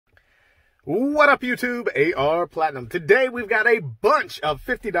What up, YouTube? AR Platinum. Today we've got a bunch of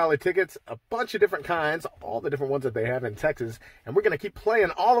 $50 tickets, a bunch of different kinds, all the different ones that they have in Texas, and we're going to keep playing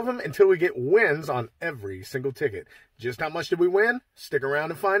all of them until we get wins on every single ticket. Just how much did we win? Stick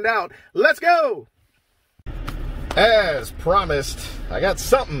around and find out. Let's go! As promised, I got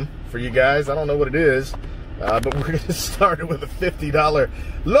something for you guys. I don't know what it is, but we're going to start with a $50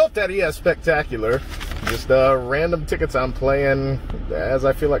 Loteria Spectacular. Just random tickets I'm playing as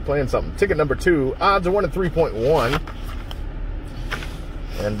I feel like playing something. Ticket number 2, odds are 1 in 3.1.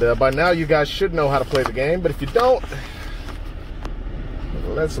 And by now you guys should know how to play the game, but if you don't,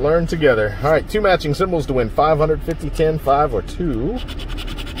 let's learn together. All right, 2 matching symbols to win: 500, 50, 10, 5, or 2.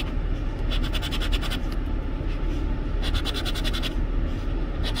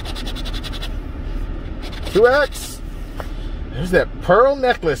 $2X. There's that pearl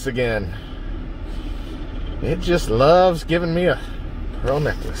necklace again. It just loves giving me a pearl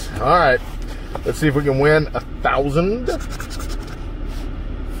necklace. All right, let's see if we can win 1,000,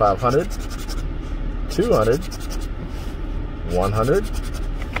 500, 200, 100,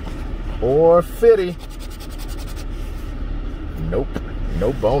 or 50. Nope,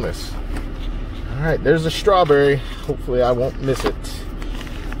 no bonus. All right, there's a strawberry. Hopefully I won't miss it.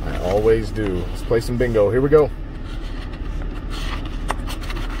 I always do. Let's play some bingo. Here we go.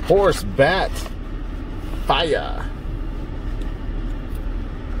 Horse, bat, fire.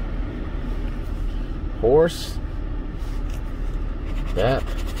 Horse, bat,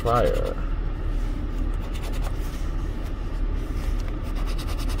 fire.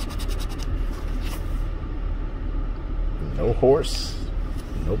 No horse,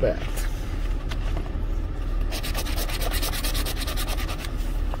 no bat.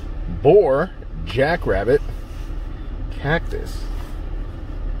 Boar, jackrabbit, cactus.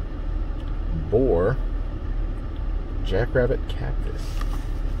 Boar, jackrabbit, cactus.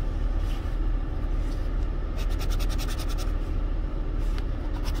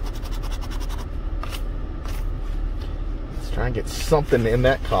 Let's try and get something in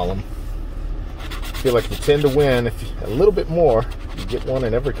that column. I feel like you tend to win if you, a little bit more. You get one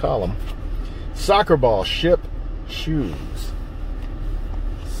in every column. Soccer ball, ship, shoes.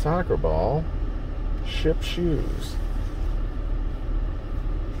 Soccer ball, ship, shoes.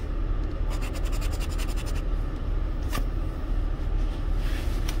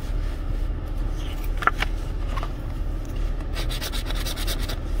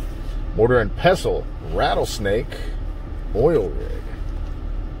 Mortar and pestle, rattlesnake, oil rig.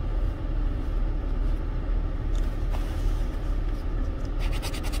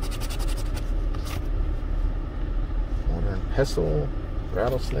 Mortar and pestle,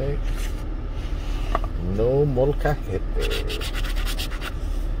 rattlesnake, no molcajete.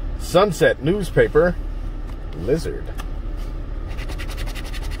 Sunset, newspaper, lizard.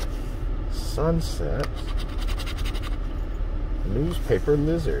 Sunset, newspaper,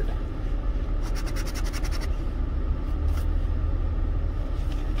 lizard.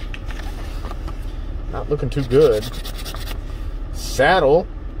 Not looking too good. Saddle,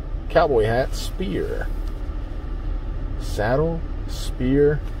 cowboy hat, spear. Saddle,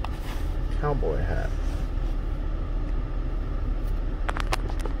 spear, cowboy hat.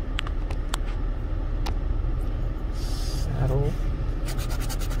 Saddle.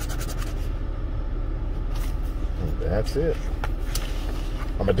 And that's it.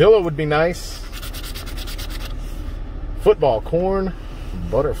 Armadillo would be nice. Football, corn,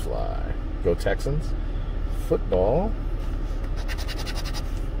 butterfly. Go Texans. Football,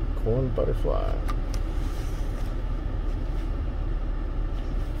 corn, butterfly.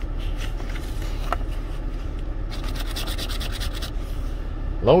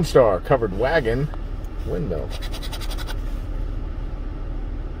 Lone Star, covered wagon, windmill.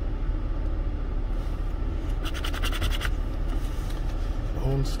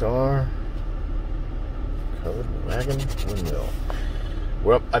 Lone Star, covered wagon, windmill.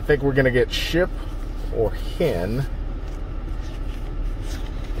 Well, I think we're going to get ship or hen.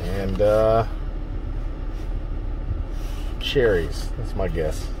 And cherries. That's my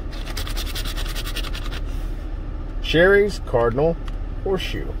guess. Cherries, cardinal,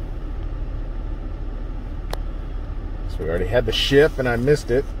 horseshoe. So we already had the ship and I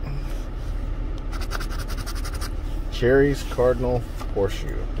missed it. Cherries, cardinal,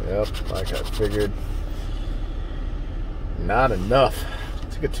 horseshoe. Yep, like I figured. Not enough.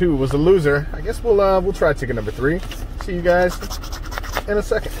 Ticket 2 was a loser. I guess we'll try ticket number 3. See you guys in a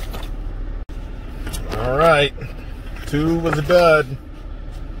second. All right, 2 was a dud.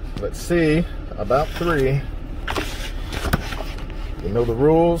 Let's see about 3. You know the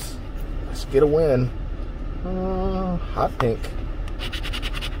rules. Let's get a win. Hot pink.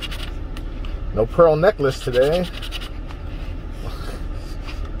 No pearl necklace today.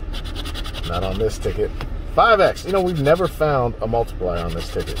 Not on this ticket. 5X. You know, we've never found a multiplier on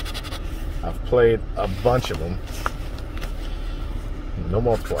this ticket. I've played a bunch of them. No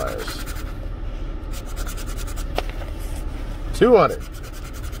multipliers. 200.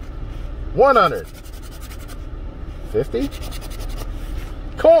 100. 50.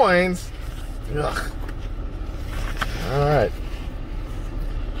 Coins. Ugh. All right.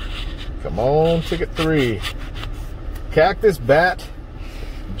 Come on, ticket 3. Cactus Bat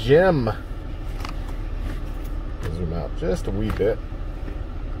Gem. Zoom out just a wee bit.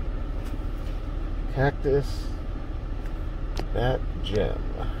 Cactus Bat Gem.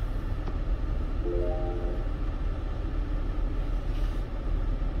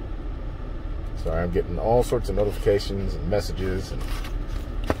 Sorry, I'm getting all sorts of notifications and messages and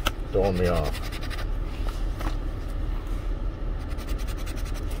throwing me off.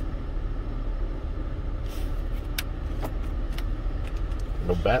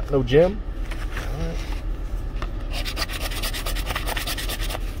 No bat, no gem. All right.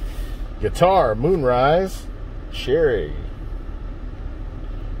 Guitar, Moonrise, Cherry.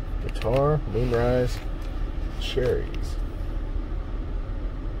 Guitar, Moonrise, Cherries.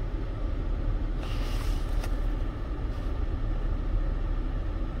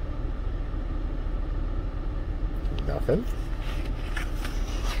 Nothing.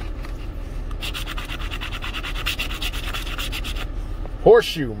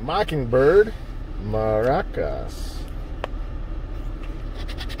 Horseshoe, Mockingbird, Maracas.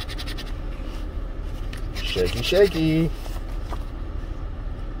 Shaky, shaky.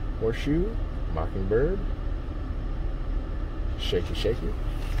 Horseshoe, Mockingbird. Shaky, shaky.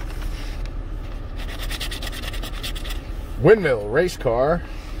 Windmill, Race Car,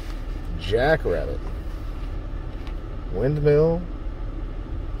 Jackrabbit. Windmill,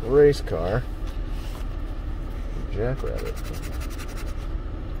 Race Car, Jackrabbit.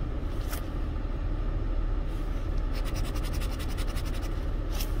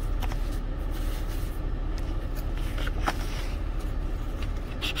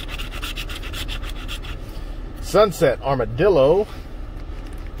 Sunset, Armadillo,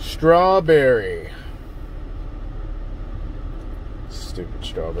 Strawberry. Stupid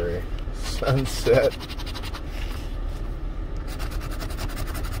strawberry. Sunset,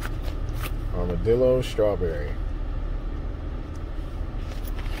 Armadillo, Strawberry.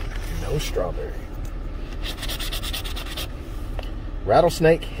 No strawberry.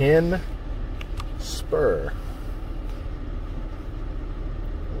 Rattlesnake, Hen, Spur.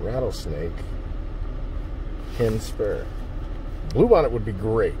 Rattlesnake, Hen, Spur. Bluebonnet would be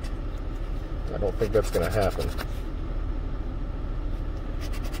great. I don't think that's going to happen.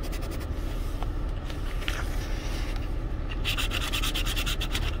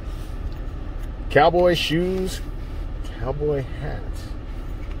 Cowboy shoes, cowboy hat.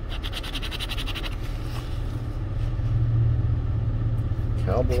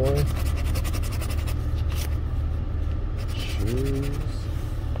 Cowboy shoes.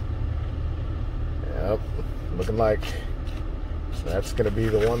 Yep, looking like that's going to be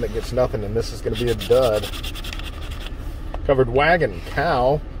the one that gets nothing, and this is going to be a dud. Covered wagon,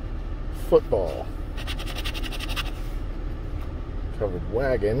 cow, football. Covered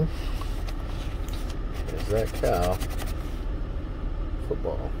wagon. There's that cow.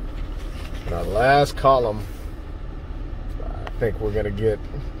 Football. And our last column, I think we're going to get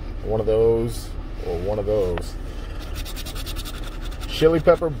one of those or one of those. Chili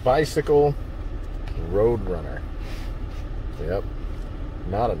pepper, bicycle, road runner. Yep.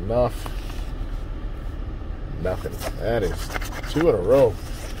 Not enough. Nothing. That is 2 in a row.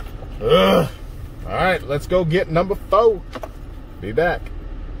 Ugh. All right, let's go get number 4. Be back.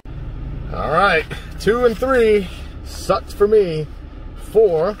 All right, 2 and 3 sucked for me.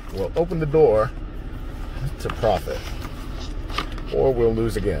 4 will open the door to profit, or we'll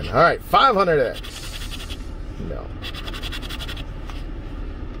lose again. All right, 500X. No.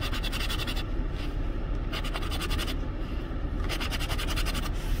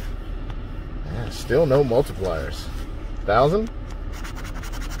 Still no multipliers. 1,000,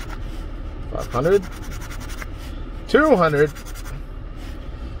 500, 200,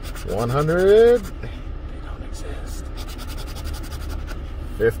 100. They don't exist.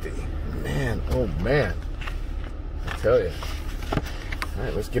 50. Man, oh man. I tell you. All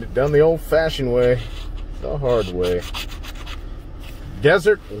right, let's get it done the old-fashioned way, the hard way.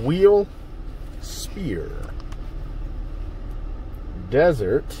 Desert wheel spear.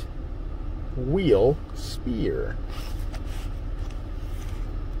 Desert wheel spear.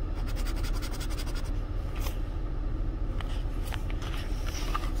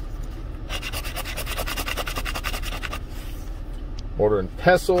 Mortar and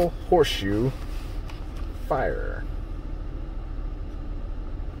pestle, horseshoe, fire.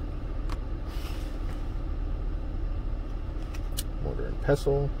 Mortar and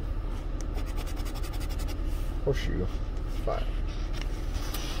pestle, horseshoe, fire.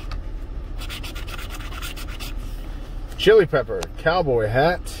 Chili pepper, cowboy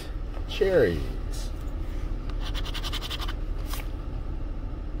hat, cherries.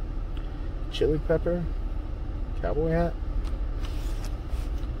 Chili pepper, cowboy hat,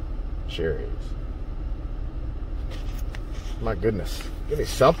 cherries. My goodness, give me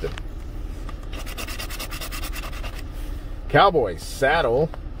something. Cowboy saddle,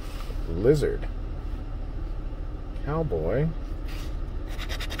 lizard. Cowboy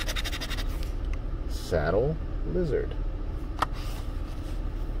saddle, lizard.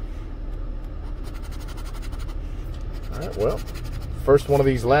 Alright, well, first one of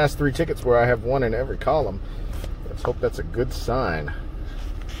these last 3 tickets where I have one in every column. Let's hope that's a good sign.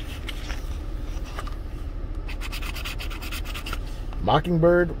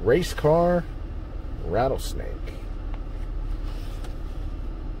 Mockingbird, race car, rattlesnake.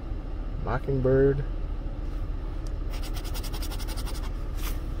 Mockingbird.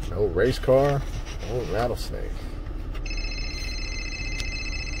 No race car, no rattlesnake.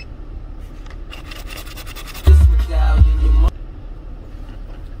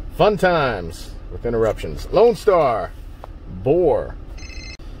 Fun times with interruptions. Lone Star, boar.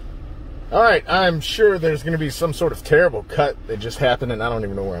 All right, I'm sure there's going to be some sort of terrible cut that just happened, and I don't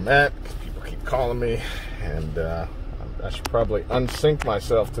even know where I'm at because people keep calling me, and I should probably unsync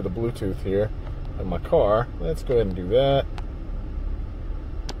myself to the Bluetooth here in my car. Let's go ahead and do that.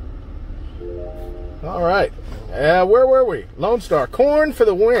 All right, where were we? Lone Star, corn for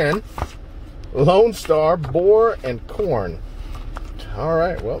the win. Lone Star, boar, and corn. All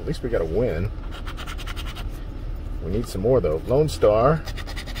right, well, at least we got a win. We need some more, though. Lone Star,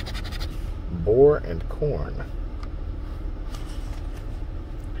 boar, and corn.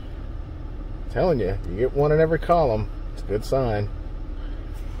 I'm telling you, you get one in every column. It's a good sign.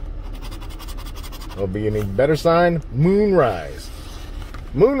 There'll be an even better sign. Moonrise.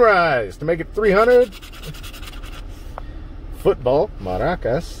 Moonrise to make it 300. Football,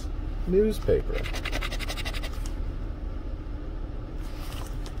 maracas, newspaper.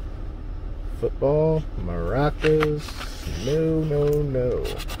 Football, maracas, no.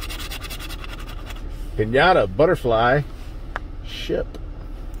 Pinata, butterfly, ship.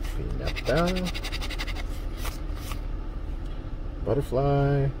 Pinata,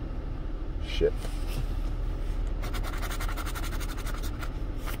 butterfly, ship.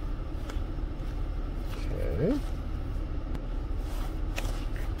 Okay.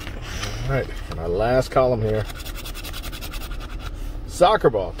 All right, and our last column here.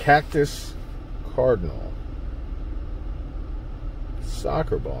 Soccer ball, cactus, cardinal.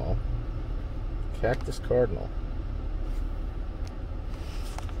 Soccer ball, cactus, cardinal.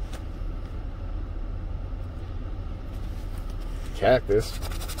 Cactus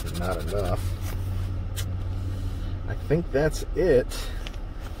is not enough. I think that's it.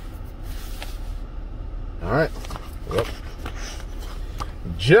 All right. Well,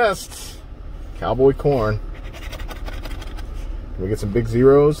 just cowboy corn. Can we get some big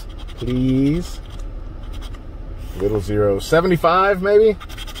zeros, please? Little zero. 75 maybe?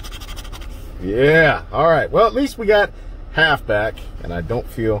 Yeah. All right. Well, at least we got half back, and I don't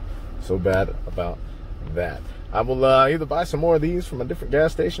feel so bad about that. I will either buy some more of these from a different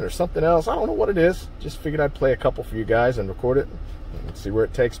gas station or something else. I don't know what it is. Just figured I'd play a couple for you guys and record it and see where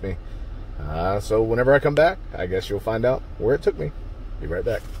it takes me. So whenever I come back, I guess you'll find out where it took me. Be right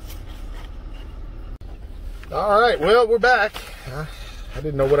back. All right. Well, we're back. I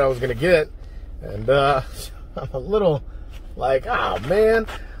didn't know what I was going to get. And I'm a little like, oh, man.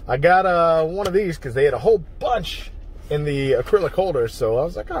 I got one of these because they had a whole bunch in the acrylic holder. So I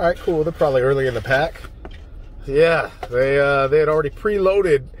was like, all right, cool. They're probably early in the pack. Yeah, they had already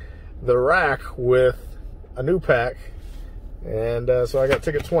preloaded the rack with a new pack. And so I got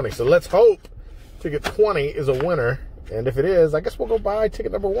ticket 20. So let's hope ticket 20 is a winner. And if it is, I guess we'll go buy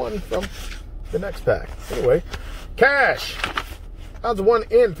ticket number 1 from the next pack. Anyway, cash. Odds of 1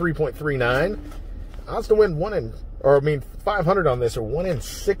 in 3.39. Odds to win 500 on this are 1 in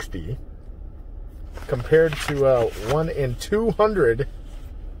 60. Compared to 1 in 200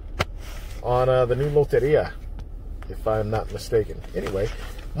 on the new Loteria, if I'm not mistaken. Anyway,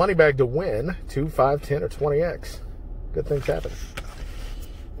 money bag to win 2, 5, 10, or 20x. Good things happen.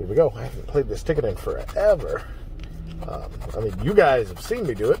 Here we go. I haven't played this ticket in forever. I mean, you guys have seen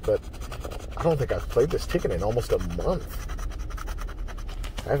me do it, but I don't think I've played this ticket in almost a month.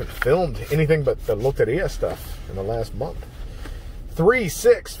 I haven't filmed anything but the Loteria stuff in the last month. 3,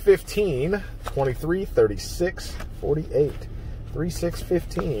 6, 15, 23, 36, 48. 3, 6,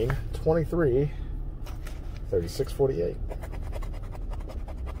 15, 23, 36, 48.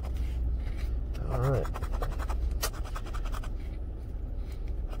 All right.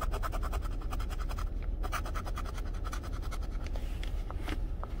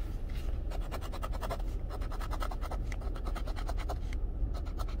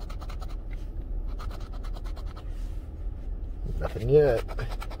 Nothing yet.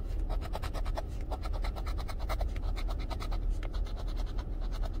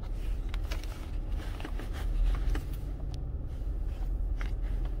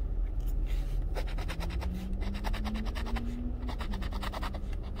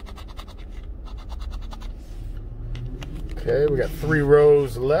 Okay, we got 3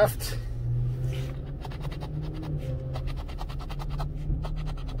 rows left.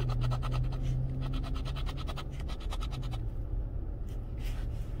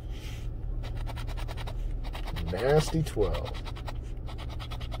 Nasty 12.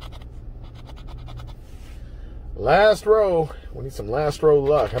 Last row. We need some last row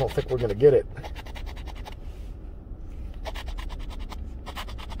luck. I don't think we're going to get it.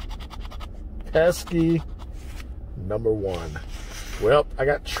 Pesky number 1. Well, I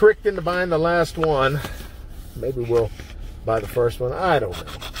got tricked into buying the last one. Maybe we'll buy the first one. I don't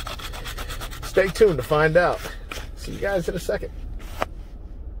know. Stay tuned to find out. See you guys in a second.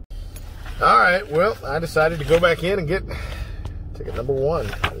 All right, well, I decided to go back in and get ticket number 1,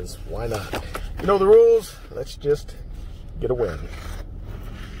 because why not? You know the rules. Let's just get a win.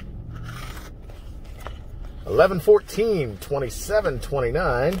 11, 14, 27,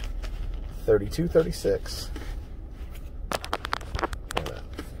 29, 32, 36.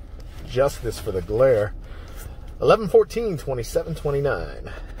 Adjust this for the glare. 11, 14, 27,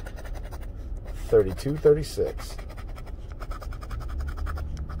 29, 32, 36.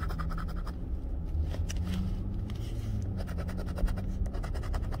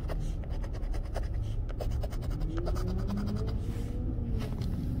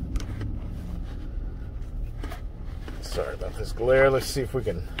 Sorry about this glare. Let's see if we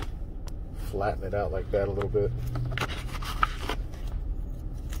can flatten it out like that a little bit.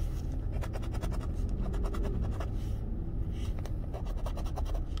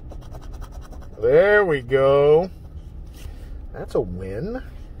 There we go. That's a win.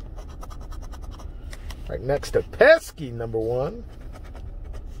 Right next to pesky number 1.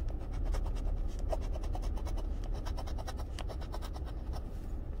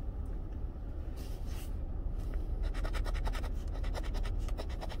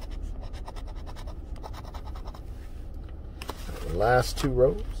 Last 2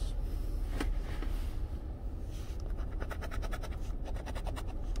 rows.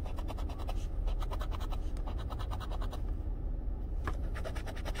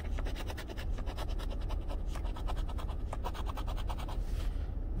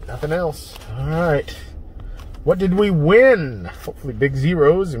 Nothing else. All right. What did we win? Hopefully big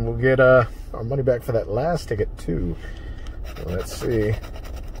zeros, and we'll get our money back for that last ticket too. Let's see.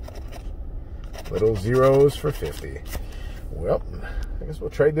 Little zeros for 50. Well, I guess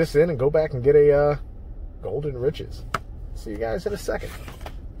we'll trade this in and go back and get a golden riches. See you guys in a second.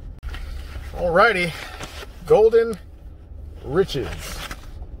 Alrighty, golden riches.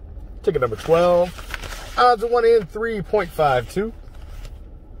 Ticket number 12. Odds of 1 in 3.52.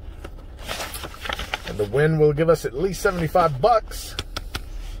 And the win will give us at least 75 bucks.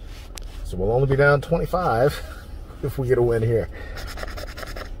 So we'll only be down 25 if we get a win here.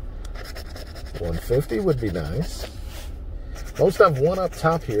 150 would be nice. Most I've won up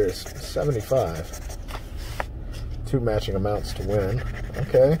top here is 75. 2 matching amounts to win.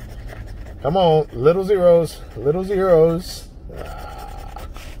 Okay. Come on. Little zeros. Little zeros.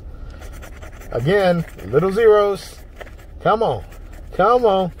 Again. Little zeros. Come on. Come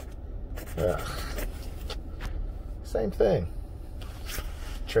on. Same thing.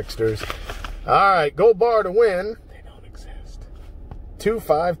 Tricksters. Alright. Gold bar to win. They don't exist. 2,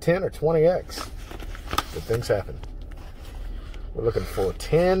 5, 10, or 20x. Good things happen. We're looking for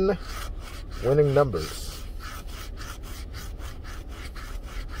 10 winning numbers.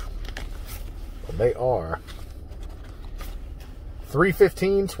 And they are 3,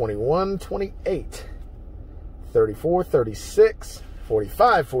 15, 21, 28, 34, 36,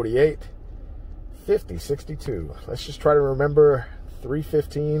 45, 48, 50, 62. Let's just try to remember 3,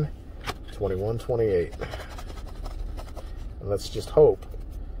 15, 21, 28. And let's just hope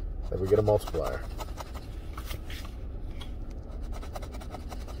that we get a multiplier.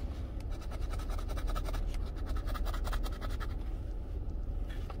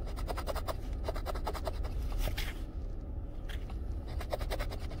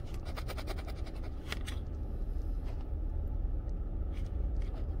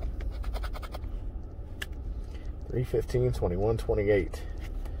 30, 15, 21, 28,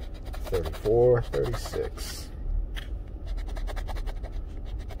 34, 36.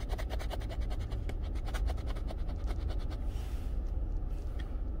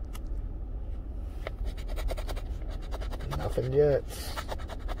 Nothing yet.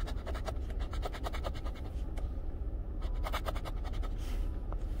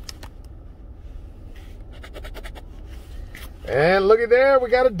 And look at there, we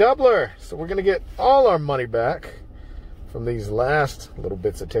got a doubler. So we're gonna get all our money back from these last little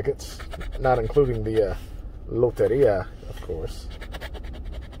bits of tickets, not including the loteria, of course.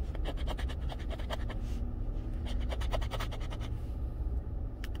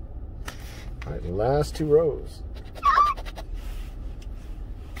 All right, last two rows.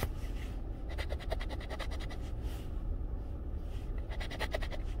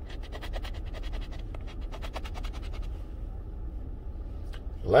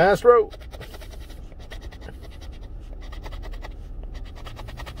 Last row.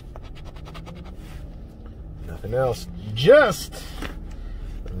 Nothing else. Just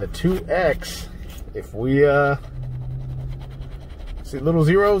the 2X. If we see little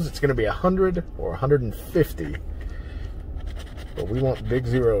zeros, it's going to be 100 or 150. But we want big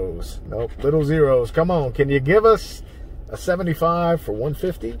zeros. Nope, little zeros. Come on, can you give us a 75 for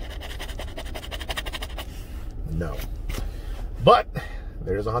 150? No. But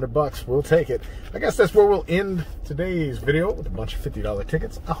there's $100. We'll take it. I guess that's where we'll end today's video with a bunch of $50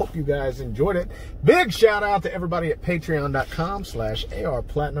 tickets. I hope you guys enjoyed it. Big shout out to everybody at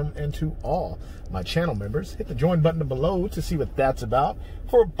patreon.com/ARPlatinum and to all my channel members. Hit the join button below to see what that's about.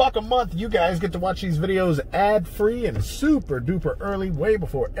 For $1 a month, you guys get to watch these videos ad-free and super duper early, way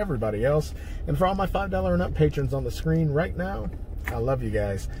before everybody else. And for all my $5 and up patrons on the screen right now, I love you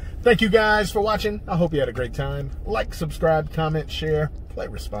guys. Thank you guys for watching. I hope you had a great time. Like, subscribe, comment, share, play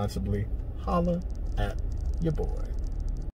responsibly. Holla at your boy.